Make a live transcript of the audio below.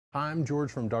I'm George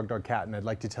from DogDogCat, and I'd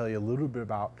like to tell you a little bit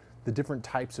about the different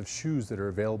types of shoes that are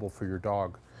available for your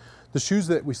dog. The shoes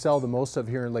that we sell the most of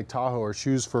here in Lake Tahoe are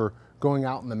shoes for going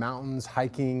out in the mountains,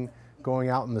 hiking, going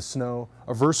out in the snow,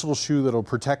 a versatile shoe that'll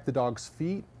protect the dog's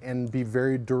feet and be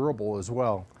very durable as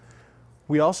well.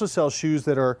 We also sell shoes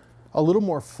that are a little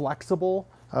more flexible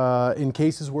in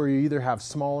cases where you either have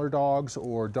smaller dogs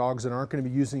or dogs that aren't going to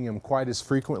be using them quite as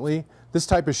frequently. This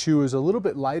type of shoe is a little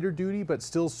bit lighter duty, but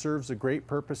still serves a great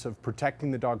purpose of protecting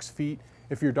the dog's feet.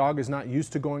 If your dog is not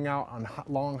used to going out on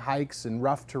long hikes and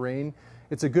rough terrain,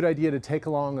 it's a good idea to take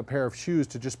along a pair of shoes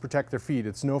to just protect their feet.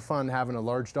 It's no fun having a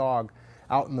large dog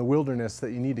out in the wilderness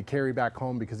that you need to carry back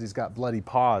home because he's got bloody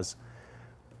paws.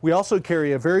 We also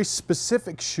carry a very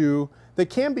specific shoe that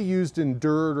can be used in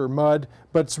dirt or mud,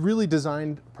 but it's really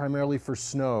designed primarily for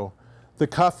snow. The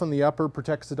cuff on the upper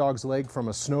protects the dog's leg from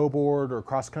a snowboard or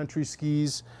cross-country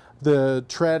skis. The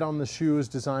tread on the shoe is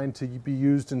designed to be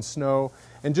used in snow.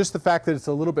 And just the fact that it's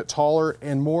a little bit taller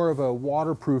and more of a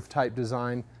waterproof type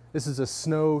design, this is a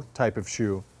snow type of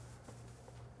shoe.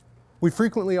 We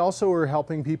frequently also are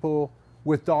helping people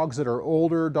with dogs that are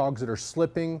older, dogs that are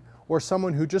slipping, or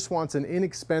someone who just wants an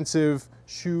inexpensive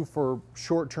shoe for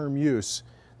short-term use.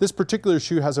 This particular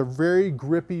shoe has a very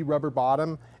grippy rubber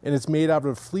bottom, and it's made out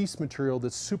of fleece material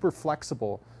that's super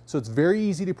flexible. So it's very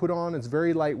easy to put on, it's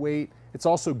very lightweight. It's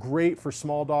also great for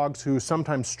small dogs who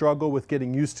sometimes struggle with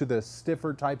getting used to the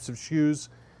stiffer types of shoes.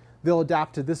 They'll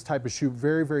adapt to this type of shoe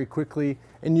very, very quickly,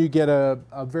 and you get a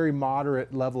very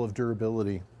moderate level of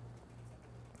durability.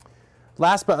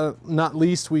 Last but not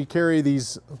least, we carry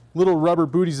these little rubber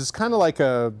booties. It's kind of like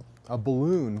a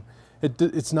balloon.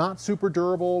 It's not super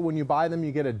durable. When you buy them,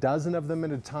 you get a dozen of them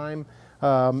at a time.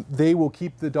 They will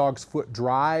keep the dog's foot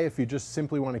dry if you just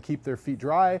simply want to keep their feet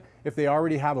dry. If they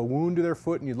already have a wound to their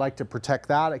foot and you'd like to protect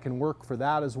that, it can work for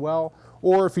that as well.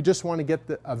 Or if you just want to get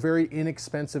a very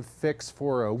inexpensive fix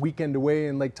for a weekend away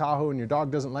in Lake Tahoe and your dog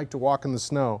doesn't like to walk in the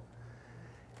snow.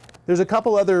 There's a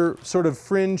couple other sort of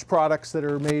fringe products that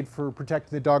are made for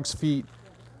protecting the dog's feet.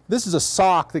 This is a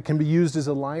sock that can be used as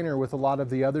a liner with a lot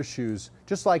of the other shoes.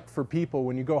 Just like for people,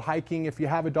 when you go hiking, if you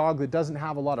have a dog that doesn't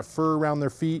have a lot of fur around their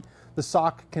feet, the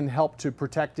sock can help to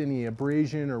protect any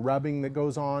abrasion or rubbing that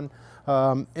goes on.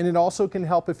 And it also can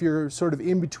help if you're sort of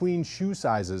in between shoe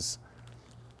sizes.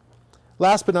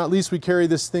 Last but not least, we carry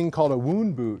this thing called a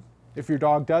wound boot. If your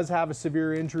dog does have a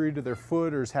severe injury to their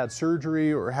foot or has had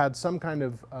surgery or had some kind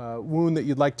of wound that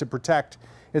you'd like to protect,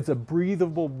 it's a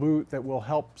breathable boot that will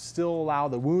help still allow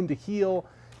the wound to heal,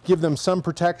 give them some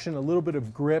protection, a little bit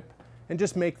of grip, and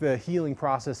just make the healing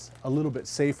process a little bit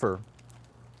safer.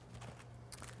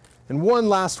 And one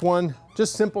last one,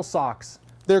 just simple socks.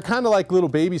 They're kind of like little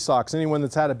baby socks. Anyone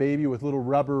that's had a baby with little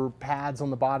rubber pads on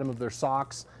the bottom of their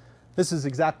socks, this is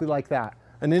exactly like that.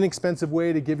 An inexpensive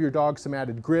way to give your dog some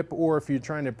added grip, or if you're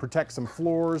trying to protect some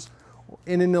floors,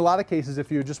 and in a lot of cases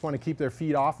if you just want to keep their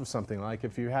feet off of something, like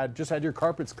if you just had your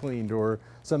carpets cleaned or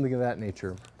something of that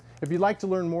nature. If you'd like to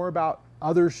learn more about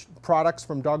other products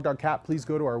from DogDogCat, please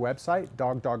go to our website,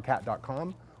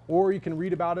 DogDogCat.com, or you can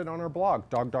read about it on our blog,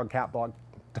 DogDogCat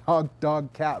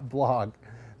blog.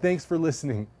 Thanks for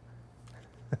listening.